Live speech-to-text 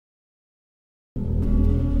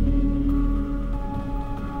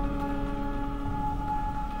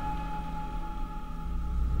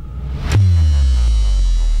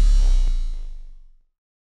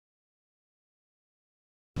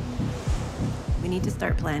need to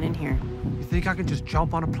start planning here. You think I can just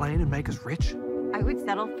jump on a plane and make us rich? I would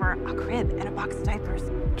settle for a crib and a box of diapers.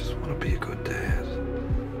 Just want to be a good dad.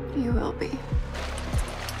 You will be.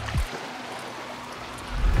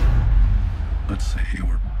 Let's say you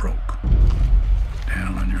were broke,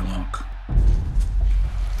 down on your luck.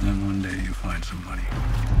 Then one day you find some money.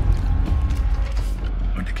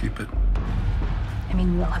 Would you keep it? I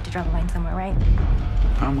mean, we'll have to draw the line somewhere, right?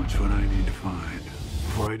 How much would I need to find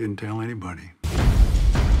before I didn't tell anybody?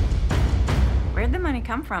 Where'd the money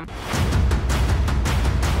come from?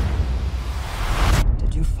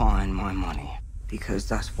 Did you find my money? Because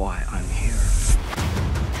that's why I'm here.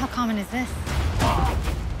 How common is this?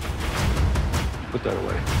 Put that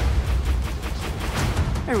away.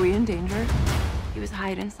 Are we in danger? He was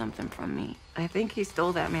hiding something from me. I think he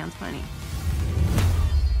stole that man's money.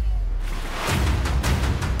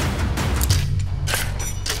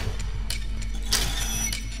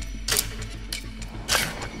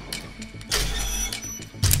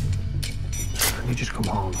 I need you to come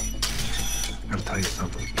home. I gotta tell you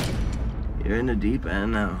something. You're in the deep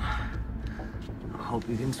end now. I hope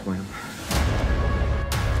you can swim.